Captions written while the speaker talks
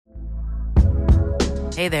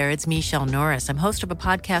Hey there, it's Michelle Norris. I'm host of a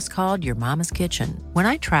podcast called Your Mama's Kitchen. When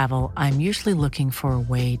I travel, I'm usually looking for a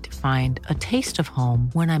way to find a taste of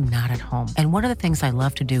home when I'm not at home. And one of the things I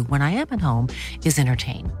love to do when I am at home is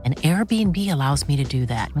entertain. And Airbnb allows me to do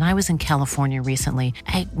that. When I was in California recently,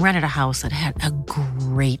 I rented a house that had a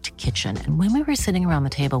great kitchen. And when we were sitting around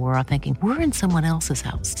the table, we were all thinking, we're in someone else's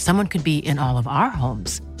house. Someone could be in all of our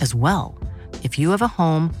homes as well. If you have a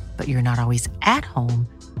home, but you're not always at home,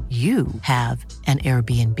 you have an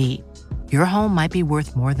Airbnb. Your home might be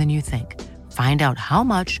worth more than you think. Find out how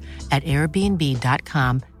much at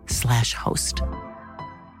airbnb.com/host.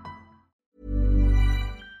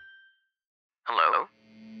 Hello?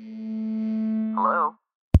 Hello?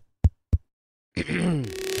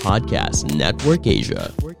 Podcast Network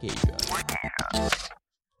Asia.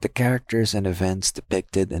 The characters and events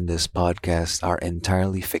depicted in this podcast are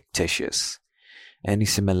entirely fictitious. Any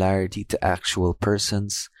similarity to actual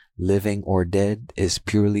persons, living or dead, is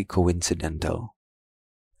purely coincidental.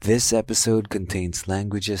 This episode contains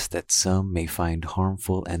languages that some may find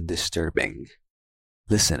harmful and disturbing.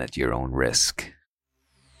 Listen at your own risk.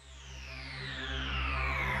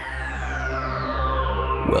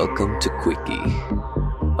 Welcome to Quickie,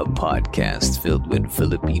 a podcast filled with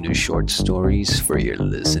Filipino short stories for your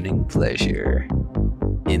listening pleasure.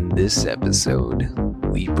 In this episode,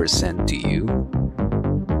 we present to you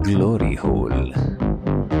Glory Hole.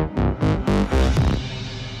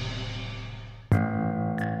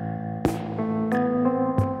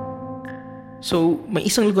 So, may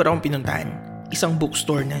isang lugar akong pinuntahan. Isang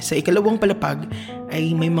bookstore na sa ikalawang palapag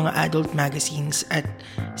ay may mga adult magazines at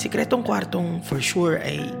sikretong kwartong for sure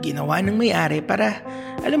ay ginawa ng may-ari para,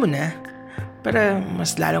 alam mo na, para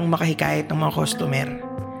mas lalong makahikayat ng mga customer.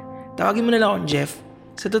 Tawagin mo na lang akong Jeff.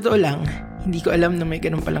 Sa totoo lang, hindi ko alam na may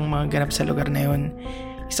ganun palang mga ganap sa lugar na yun.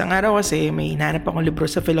 Isang araw kasi may hinahanap akong libro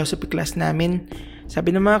sa philosophy class namin.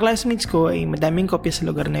 Sabi ng mga classmates ko ay madaming kopya sa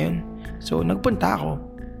lugar na yun. So nagpunta ako.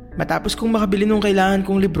 Matapos kong makabili nung kailangan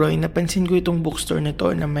kong libro ay napansin ko itong bookstore na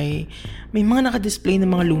to na may mga nakadisplay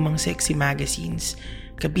ng mga lumang sexy magazines.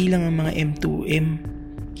 Kabilang ang mga M2M.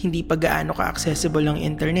 Hindi pa gaano ka-accessible ang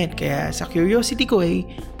internet kaya sa curiosity ko ay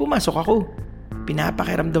pumasok ako.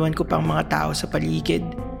 Pinapakiramdaman ko pang mga tao sa paligid.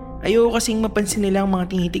 Ayoko kasing mapansin nila ang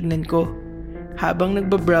mga tinitignan ko. Habang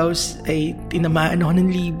nagbabrowse ay tinamaan ako ng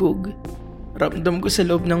libog. Ramdam ko sa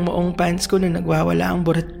loob ng maong pants ko na nagwawala ang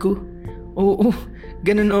burat ko. Oo,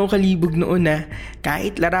 ganun ako kalibog noon na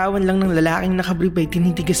kahit larawan lang ng lalaking nakabrief ay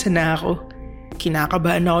tinitigasan na ako.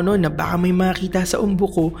 Kinakabahan ako noon na baka may makita sa umbo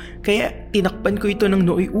ko kaya tinakpan ko ito ng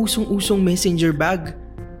nooy usong-usong messenger bag.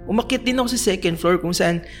 Umakyat din ako sa second floor kung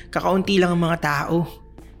saan kakaunti lang ang mga tao.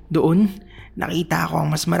 Doon, nakita ko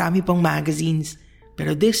ang mas marami pang magazines.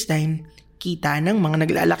 Pero this time, kita ng mga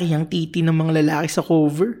naglalakihang titi ng mga lalaki sa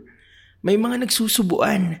cover. May mga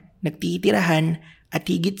nagsusubuan, nagtitirahan, at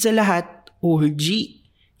higit sa lahat, orgy.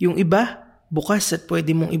 Yung iba, bukas at pwede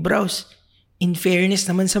mong i-browse. In fairness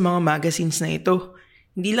naman sa mga magazines na ito,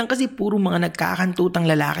 hindi lang kasi puro mga nagkakantutang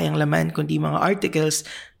lalaki ang laman, kundi mga articles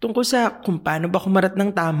tungkol sa kung paano ba kumarat ng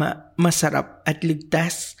tama, masarap at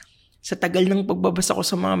ligtas. Sa tagal ng pagbabasa ko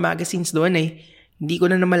sa mga magazines doon hindi ko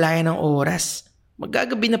na namalayan ng oras.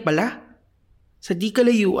 Magagabi na pala. Sa di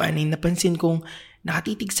kalayuan ay napansin kong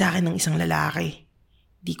nakatitig sa akin ng isang lalaki.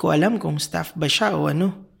 Di ko alam kung staff ba siya o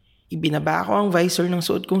ano. Ibinaba ko ang visor ng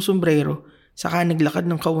suot kong sombrero, saka naglakad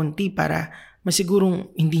ng kaunti para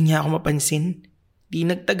masigurong hindi niya ako mapansin. Di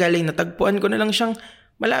nagtagal ay natagpuan ko na lang siyang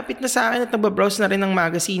malapit na sa akin at nagbabrowse na rin ng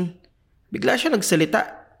magazine. Bigla siya nagsalita.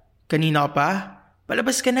 Kanina ka pa?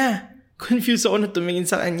 Palabas ka na. Confused ako na tumingin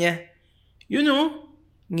sa kanya. Yun o.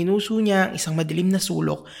 Ginuso niya ang isang madilim na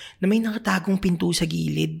sulok na may nakatagong pinto sa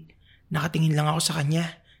gilid. Nakatingin lang ako sa kanya.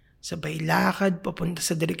 Sabay lakad papunta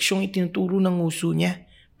sa direksyong itinuturo ng uso niya.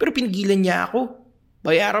 Pero pinigilan niya ako.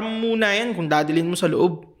 Bayaran mo muna yan kung dadalhin mo sa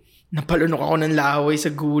loob. Napalunok ako ng laway sa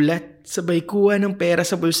gulat. Sabay kuha ng pera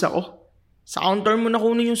sa bulsa ko. Sa counter mo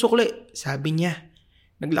nakunin yung sukli, sabi niya.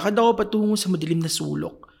 Naglakad ako patungo sa madilim na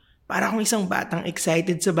sulok. Para akong isang batang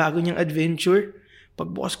excited sa bago niyang adventure.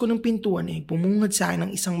 Pagbukas ko ng pintuan pumungad sa akin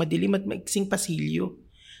ng isang madilim at maiksing pasilyo.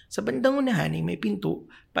 Sa bandang unahan may pinto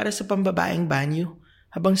para sa pambabaeng banyo.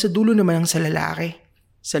 Habang sa dulo naman ang sa lalaki.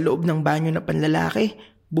 Sa loob ng banyo na panlalaki,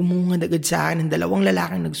 bumungad agad sa akin ng dalawang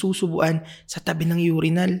lalaking nagsusubuan sa tabi ng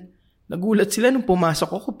urinal. Nagulat sila nung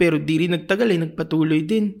pumasok ako pero di rin nagtagal nagpatuloy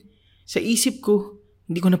din. Sa isip ko,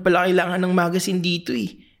 hindi ko na pala kailangan ng magazine dito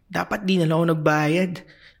Dapat di na lang ako nagbayad.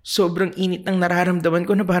 Sobrang init ng nararamdaman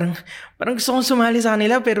ko na parang gusto kong sumali sa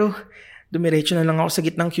kanila pero dumiretso na lang ako sa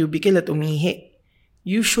gitnang cubicle at umihi.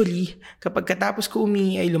 Usually, kapag katapos ko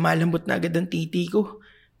umihi ay lumalambot na agad ang titi ko.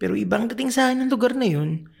 Pero ibang dating sa akin ng lugar na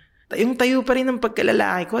yun. Tayong-tayo pa rin ang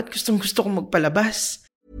pagkalalaki ko at gustong-gusto kong magpalabas.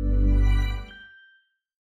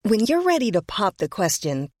 When you're ready to pop the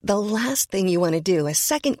question, the last thing you want to do is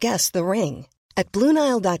second-guess the ring. At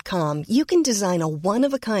BlueNile.com, you can design a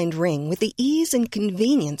one-of-a-kind ring with the ease and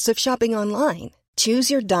convenience of shopping online. Choose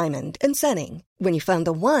your diamond and setting. When you find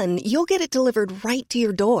the one, you'll get it delivered right to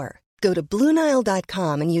your door. Go to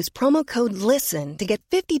BlueNile.com and use promo code LISTEN to get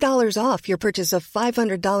 $50 off your purchase of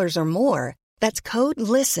 $500 or more. That's code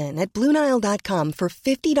LISTEN at BlueNile.com for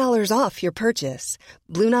 $50 off your purchase.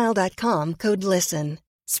 BlueNile.com, code LISTEN.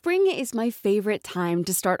 Spring is my favorite time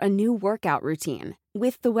to start a new workout routine.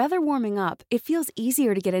 With the weather warming up, it feels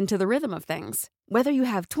easier to get into the rhythm of things. Whether you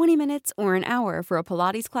have 20 minutes or an hour for a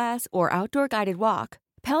Pilates class or outdoor guided walk,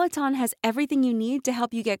 Peloton has everything you need to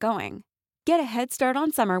help you get going. Get a head start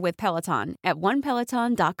on summer with Peloton at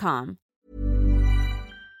onepeloton.com.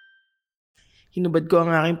 Hinubad ko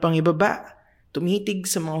ang aking pangibaba. Tumitig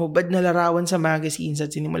sa mga hubad na larawan sa magazines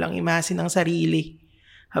at sinimulang imasin ang sarili.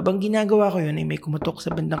 Habang ginagawa ko yun ay may kumatok sa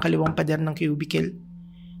bandang kaliwang pader ng cubicle.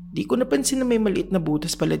 Di ko napansin na may maliit na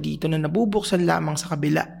butas pala dito na nabubuksan lamang sa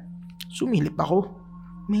kabila. Sumilip ako.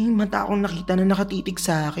 May mata akong nakita na nakatitig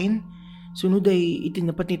sa akin. Sunod ay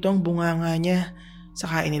itinapat nito ang bunganga niya.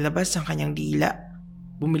 Saka inilabas ang kanyang dila.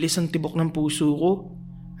 Bumilis ang tibok ng puso ko.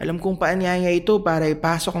 Alam kong paanyaya ito para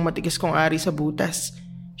ipasok ang matigas kong ari sa butas.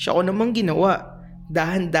 Siya ko namang ginawa.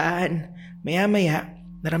 Dahan-dahan. Maya-maya,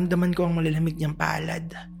 naramdaman ko ang malalamig niyang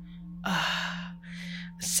palad.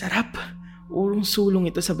 Sarap. Ulong-sulong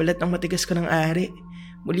ito sa balat ng matigas ko ng ari.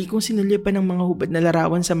 Muli kong sinulyapan ng mga hubad na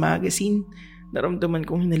larawan sa magazine. Naramdaman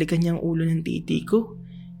kong hinalikan niya ang ulo ng titi ko.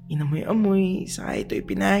 Inamoy-amoy, saka ito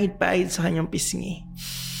ipinahid-pahid sa kanyang pisngi.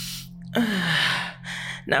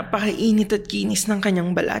 Napakainit at kinis ng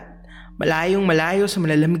kanyang balat. Malayong malayo sa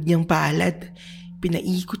malalamig niyang palad.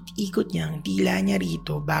 Pinaikot-ikot niya ang dila niya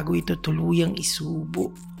rito bago ito tuluyang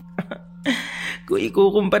isubo. Kung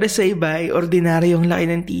ikukumpara sa iba ay ordinaryong laki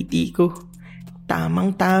ng titi ko.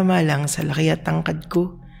 Tamang-tama lang sa laki at tangkad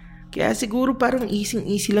ko. Kaya siguro parang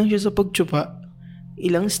easy-easy lang siya sa pagtsupa.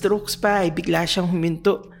 Ilang strokes pa ay bigla siyang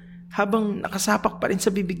huminto habang nakasapak pa rin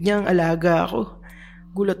sa bibig niya ang alaga ako.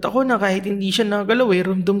 Gulat ako na kahit hindi siya nakagalaw ay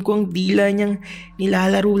ramdam ko ang dila niyang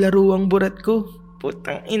nilalaro-laro ang burat ko.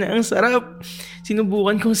 Putang ina, ang sarap.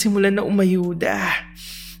 Sinubukan kong simulan na umayuda.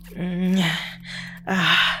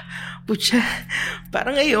 Putya,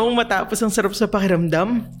 parang ayong matapos ang sarap sa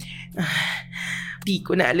pakiramdam. Di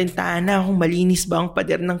ko na alintana kung malinis ba ang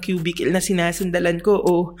pader ng cubicle na sinasandalan ko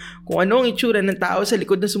o kung ano ang itsura ng tao sa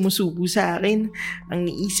likod na sumusubo sa akin. Ang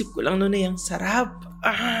niisip ko lang noon ay ang sarap.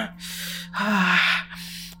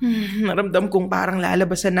 Naramdam kong parang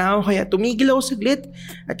lalabasan na ako kaya tumigil ako saglit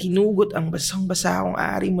at hinugot ang basang-basa akong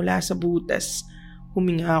ari mula sa butas.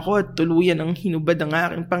 Huminga ako at tuluyan ang hinubad ang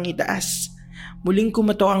aking pangitaas. Muling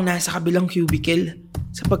kumatok ang nasa kabilang cubicle.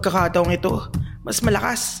 Sa pagkakataong ito, mas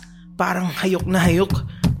malakas. Parang hayok na hayok.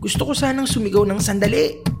 Gusto ko sanang sumigaw ng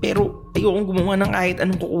sandali pero ayokong gumawa ng kahit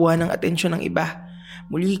anong kukuha ng atensyon ng iba.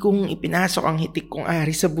 Muli kong ipinasok ang hitik kong ari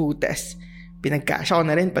sa butas. Pinagkasya ko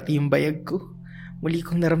na rin pati yung bayag ko. Muli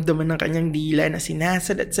kong naramdaman ng kanyang dila na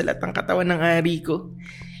sinasalat-salat ang katawan ng ari ko.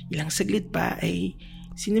 Ilang saglit pa ay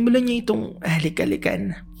sinimulan niya itong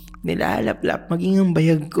halik-halikan. Nilalaplap maging ang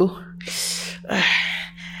bayag ko.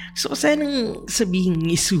 So sanang sabihin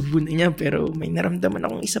isubo na niya pero may naramdaman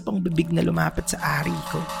akong isa pang bibig na lumapat sa ari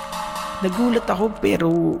ko. Nagulat ako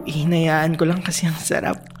pero hinayaan ko lang kasi ang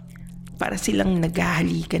sarap. Para silang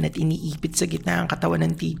naghahalikan at iniipit sa gitna ang katawan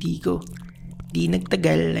ng titi ko. Di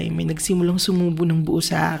nagtagal ay may nagsimulang sumubo ng buo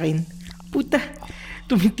sa akin. Puta,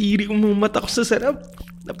 tumitiri ang mga mata ko sa sarap.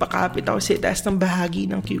 Napakapit ako sa itaas ng bahagi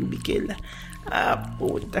ng cubicle.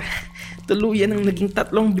 Puta, tuluyan ang naging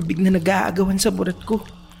tatlong bibig na nag-aagawan sa burat ko.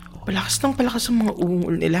 Palakas ng palakas ang mga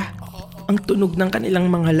ungol nila. Ang tunog ng kanilang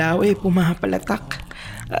mga laway pumapalatak.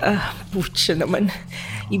 Putya naman.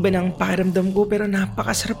 Iba na ang pakiramdam ko pero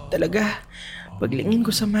napakasarap talaga. Paglingin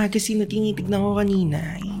ko sa magazine na tinitignan ko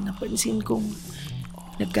kanina ay napansin kong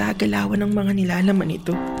naggagalawan ng mga nilalaman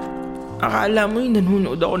ito. Akala mo'y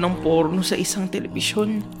nanonood ako ng porno sa isang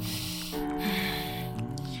telebisyon.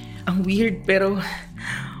 Ang weird pero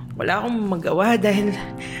wala akong magawa dahil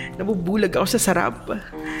nabubulag ako sa sarap.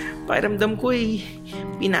 Pakiramdam ko ay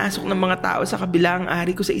pinasok ng mga tao sa kabilang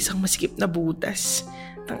ari ko sa isang masikip na butas.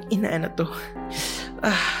 Tangina na to.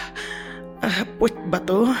 Put ba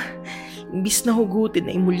to? Imbis na hugutin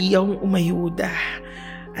ay muli akong umayuda.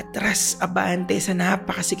 Atras abante sa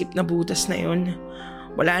napakasikip na butas na yon.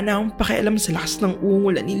 Wala na akong pakialam sa lakas ng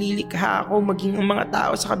ungol at nililikha ako maging ang mga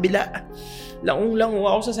tao sa kabila. Langung-lango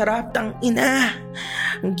ako sa sarap, ina.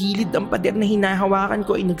 Ang gilid ng pader na hinahawakan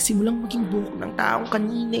ko ay nagsimulang maging buhok ng taong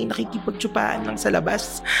kanina ay nakikipagtsupahan lang sa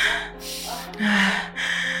labas.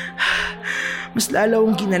 Mas lalo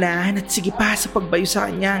akong ginanahan at sige pa sa pagbayo sa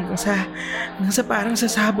kanya hanggang sa parang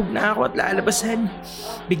sasabog na ako at lalabasan.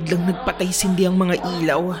 Biglang nagpatay sindi ang mga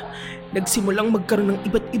ilaw. Nagsimulang magkaroon ng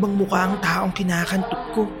iba't ibang mukha ang taong kinakantot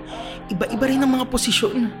ko. Iba-iba rin ang mga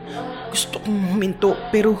posisyon. Gusto kong huminto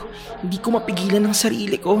pero hindi ko mapigilan ang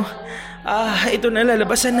sarili ko. Ito na,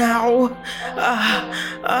 lalabasan na ako.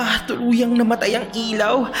 Tuluyang namatay ang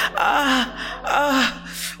ilaw.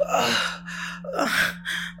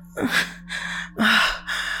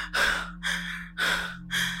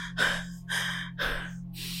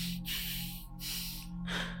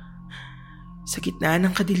 Sa gitna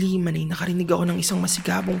ng kadiliman ay nakarinig ako ng isang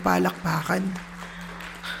masigabong palakpakan.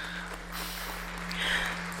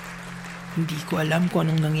 Hindi ko alam kung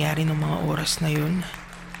anong nangyari ng mga oras na yun.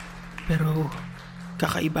 Pero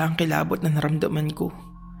kakaiba ang kilabot na naramdaman ko.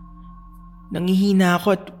 Nangihina ako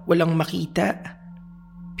at walang makita.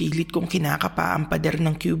 Pilit kong kinakapa ang pader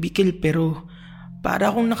ng cubicle pero para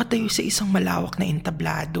akong nakatayo sa isang malawak na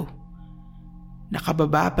entablado.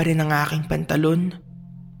 Nakababa pa rin ang aking pantalon.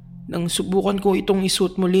 Nang subukan ko itong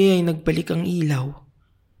isuot muli ay nagbalik ang ilaw.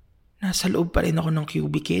 Nasa loob pa rin ako ng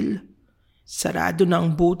cubicle. Sarado na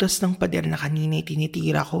ang butas ng pader na kanina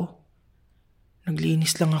tinitira ko.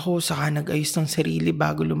 Naglinis lang ako saka nag-ayos ng sarili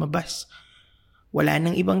bago lumabas. Wala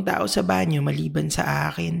nang ibang tao sa banyo maliban sa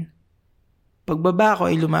akin. Pagbaba ko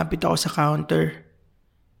ay lumapit ako sa counter.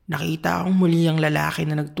 Nakita akong muli ang lalaki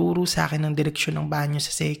na nagturo sa akin ng direksyon ng banyo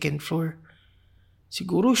sa second floor.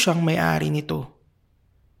 Siguro siyang may-ari nito.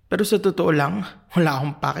 Pero sa totoo lang, wala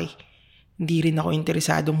akong paki. Hindi rin ako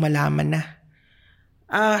interesadong malaman na.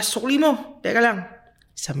 Sukli mo. Teka lang.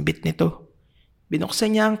 Sambit nito.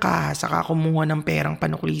 Binuksan niya ang kaha saka kumuha ng perang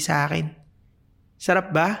panukli sa akin.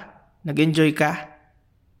 Sarap ba? Nag-enjoy ka?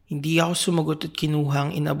 Hindi ako sumagot at kinuha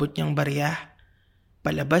ang inabot niyang barya.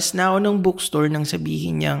 Palabas na ako ng bookstore nang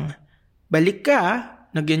sabihin niyang, balik ka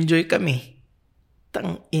nag-enjoy kami.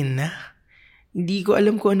 Tangina. Hindi ko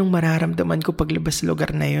alam kung anong mararamdaman ko paglabas sa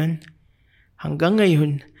lugar na yun. Hanggang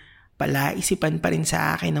ngayon, palaisipan pa rin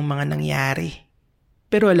sa akin ang mga nangyari.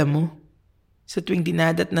 Pero alam mo, sa tuwing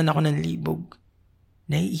dinadatnan ako ng libog,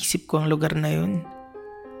 naiisip ko ang lugar na yun.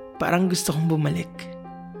 Parang gusto kong bumalik.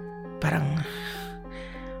 Parang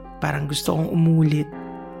gusto kong umulit.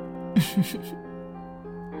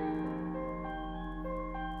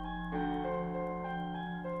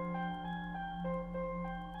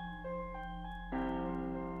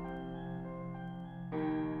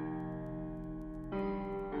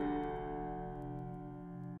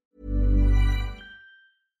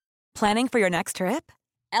 Planning for your next trip?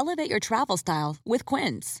 Elevate your travel style with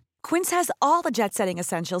Quince. Quince has all the jet-setting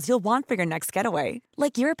essentials you'll want for your next getaway,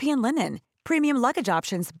 like European linen, premium luggage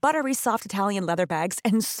options, buttery soft Italian leather bags,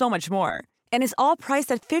 and so much more. And is all priced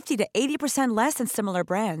at 50 to 80% less than similar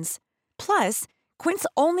brands. Plus, Quince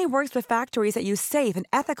only works with factories that use safe and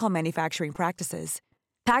ethical manufacturing practices.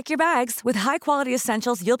 Pack your bags with high-quality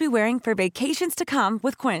essentials you'll be wearing for vacations to come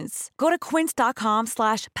with Quince. Go to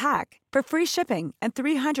quince.com/pack for free shipping and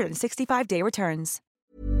 365-day returns.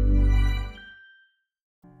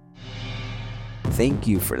 Thank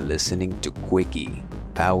you for listening to Quickie,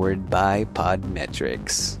 powered by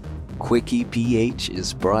Podmetrics. Quickie PH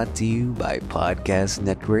is brought to you by Podcast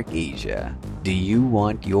Network Asia. Do you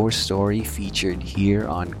want your story featured here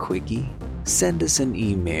on Quickie? Send us an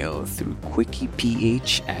email through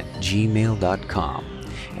quickieph@gmail.com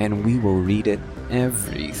and we will read it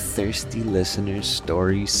every Thirsty Listener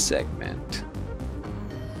Story segment.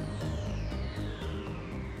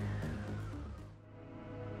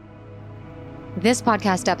 This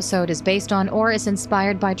podcast episode is based on or is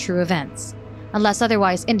inspired by true events. Unless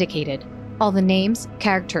otherwise indicated, all the names,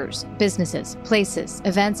 characters, businesses, places,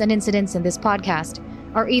 events, and incidents in this podcast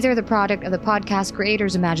are either the product of the podcast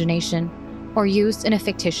creator's imagination or used in a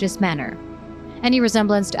fictitious manner. Any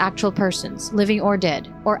resemblance to actual persons, living or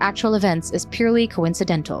dead, or actual events is purely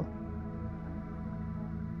coincidental.